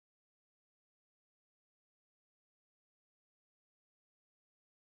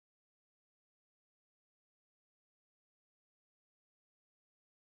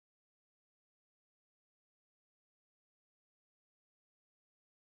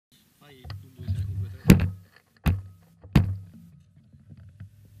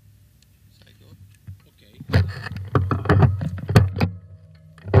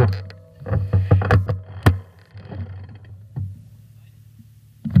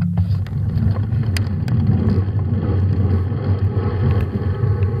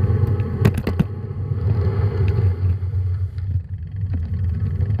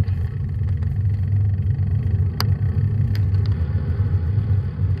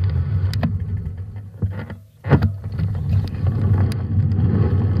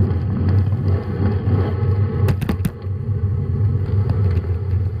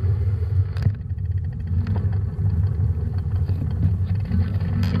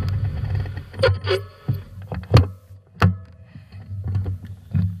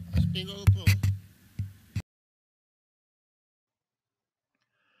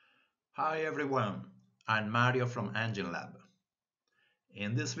Hi everyone, I'm Mario from EnginLAB.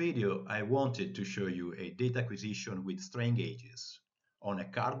 In this video I wanted to show you a data acquisition with strain gauges on a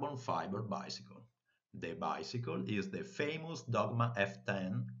carbon fiber bicycle. The bicycle is the famous Dogma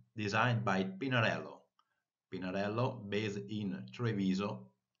F10 designed by Pinarello based in Treviso,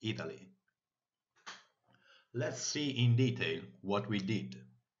 Italy. Let's see in detail what we did.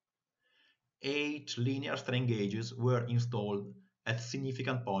 8 linear strain gauges were installed at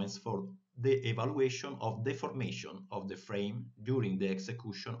significant points for the evaluation of deformation of the frame during the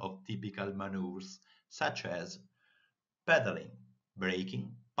execution of typical maneuvers such as pedaling,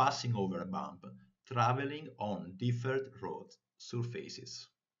 braking, passing over a bump, traveling on different road surfaces.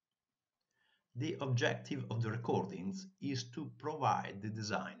 The objective of the recordings is to provide the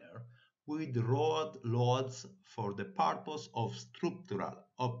designer with road loads for the purpose of structural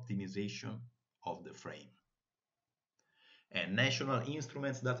optimization of the frame. A national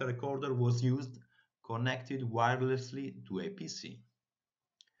instruments data recorder was used, connected wirelessly to a PC.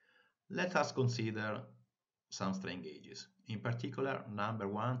 Let us consider some strain gauges, in particular number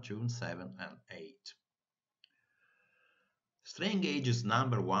 1, 2, 7 and 8. Strain gauges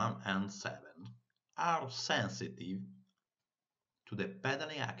number 1 and 7 are sensitive to the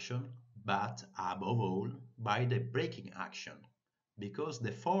pedaling action, but above all by the braking action, because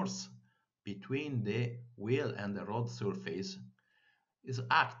the force between the wheel and the road surface is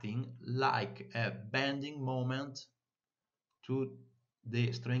acting like a bending moment to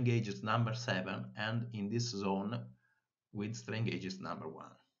the strain gauges number 7 and in this zone with strain gauges number 1.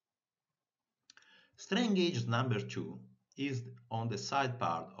 Strain gauge number 2 is on the side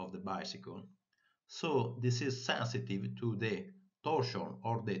part of the bicycle, so this is sensitive to the torsion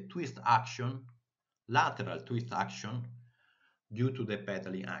or the twist action, lateral twist action due to the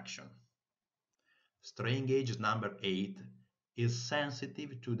pedaling action. Strain gauge number 8 is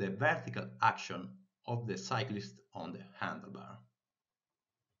sensitive to the vertical action of the cyclist on the handlebar.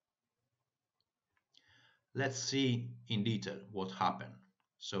 Let's see in detail what happened.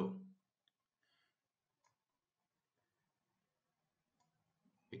 So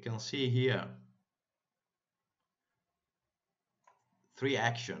we can see here three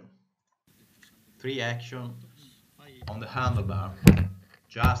action on the handlebar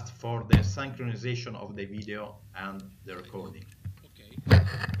just for the synchronization of the video and the recording.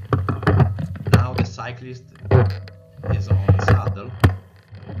 Now the cyclist is on the saddle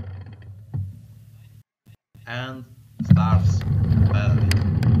and starts pedaling.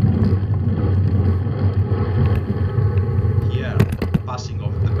 Here, passing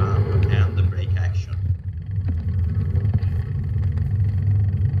over the bump and the brake action.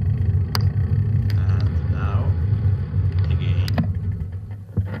 And now, again,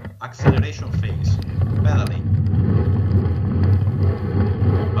 acceleration phase, pedaling,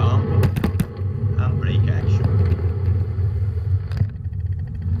 bump and brake action.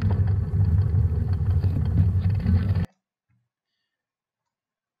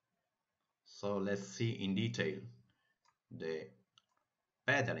 So let's see in detail the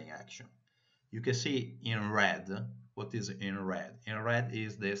pedaling action. You can see in red, what is in red? In red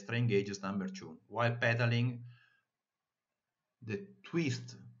is the strain gauges number 2. While pedaling, the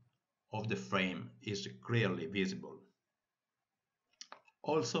twist of the frame is clearly visible.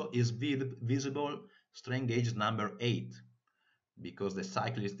 Also is visible strain gauge number 8, because the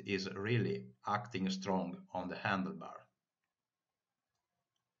cyclist is really acting strong on the handlebar.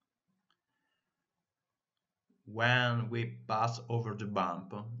 When we pass over the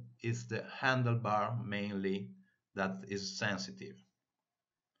bump, it's the handlebar mainly that is sensitive.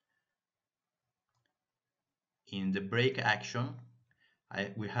 In the brake action,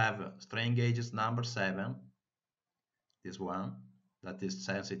 we have strain gauges number 7, this one, that is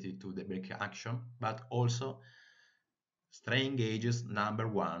sensitive to the brake action, but also Strain gauges number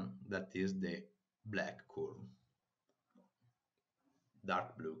 1, that is the black curve,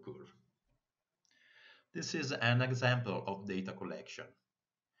 dark blue curve. This is an example of data collection,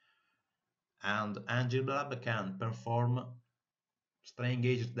 and EnginLAB can perform strain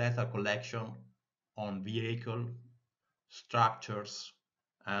gauge data collection on vehicle, structures,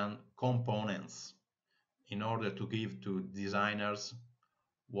 and components in order to give to designers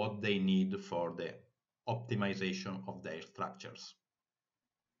what they need for the optimization of their structures.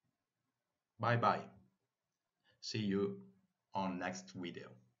 Bye bye. See you on next video.